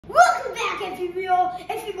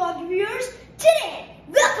everyone viewers. Today,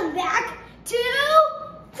 welcome back to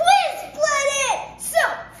Quiz Planet. So,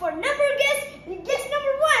 for number guess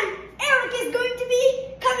number 1, Eric is going to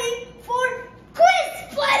be coming for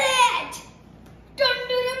Quiz Planet. Dun,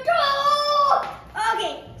 dun, dun, dun.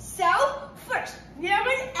 Okay, so first we are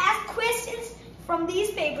going to ask questions from these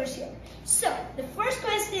papers here. So, the first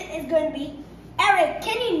question is going to be, Eric,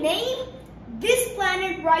 can you name this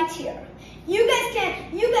planet right here? You guys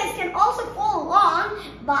can also follow along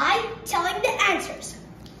by telling the answers.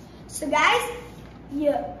 So guys,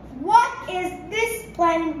 what is this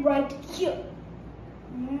planet right here?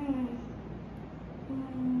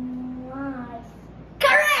 Mars.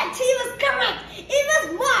 Correct! He was correct! It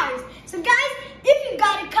was Mars! So guys, if you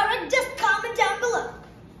got it correct, just comment down below.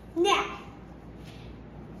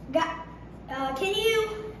 Now, can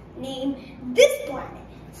you name this planet?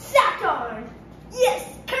 Saturn!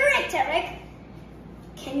 Yes, correct, Eric.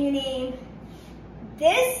 Can you name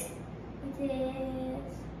this? It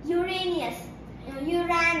is Uranus.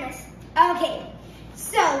 Uranus. Okay,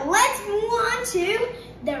 so let's move on to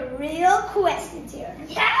the real questions here.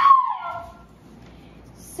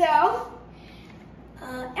 So,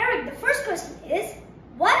 Eric, the first question is,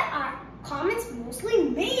 what are comets mostly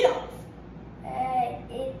made of?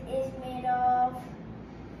 It is made of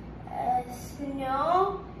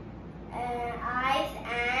snow, ice,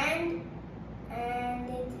 and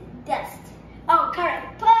it's dust. Oh,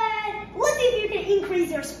 correct. But let's see if you can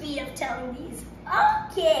increase your speed of telling these.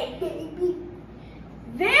 Okay, baby.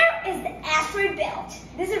 Where is the asteroid belt?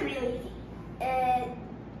 This is really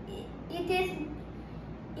easy. It is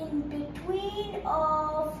in between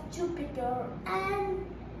of Jupiter and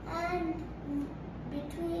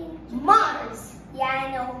between Mars. Yeah,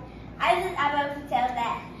 I know. I was about to tell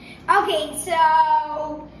that. Okay,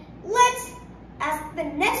 so let's ask the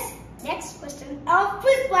next question of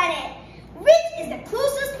Quiz Planet. Which is the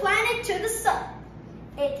closest planet to the Sun?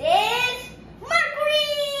 It is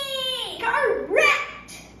Mercury!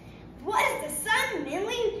 Correct! What is the Sun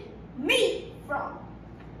mainly made from?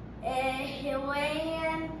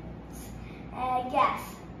 Helium gas.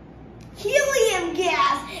 Helium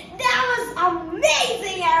gas! That was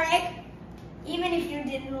amazing, Eric! Even if you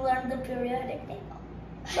didn't learn the periodic table.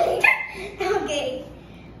 Okay.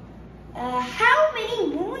 How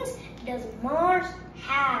many moons does Mars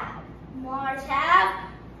have? Mars have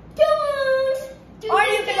 2 moons. Or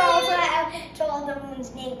you can also have all the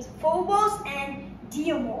moons' names, Phobos and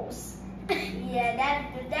Deimos. Yeah,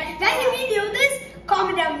 that's guys, if you knew this,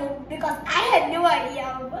 comment down below because I had no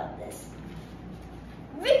idea about this.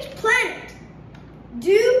 Which planet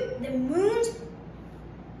do the moons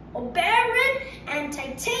Oberon and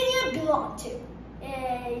Titania belong to?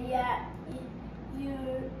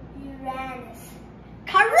 Uranus.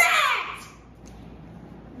 Correct!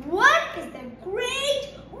 What is the great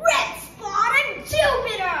red spot on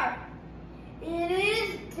Jupiter? It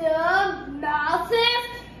is the massive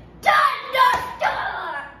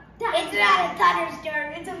thunderstorm. It's not a thunderstorm,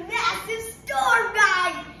 it's a massive storm,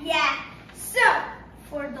 guys. Yeah. So,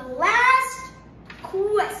 for the last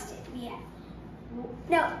question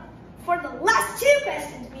for the last 2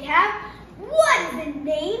 questions we have, what is the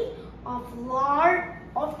name of the large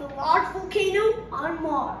volcano on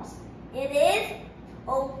Mars? It is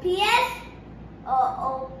Opus.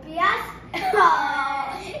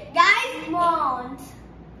 Guys, Mons.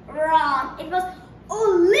 Wrong. It was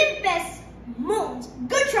Olympus Mons.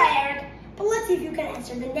 Good try, Eric. But let's see if you can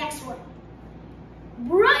answer the next one.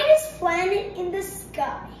 Brightest planet in the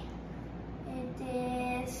sky. It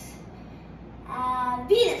is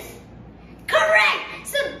Venus. Correct.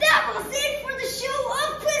 So that was it for the show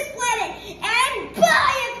of Quiz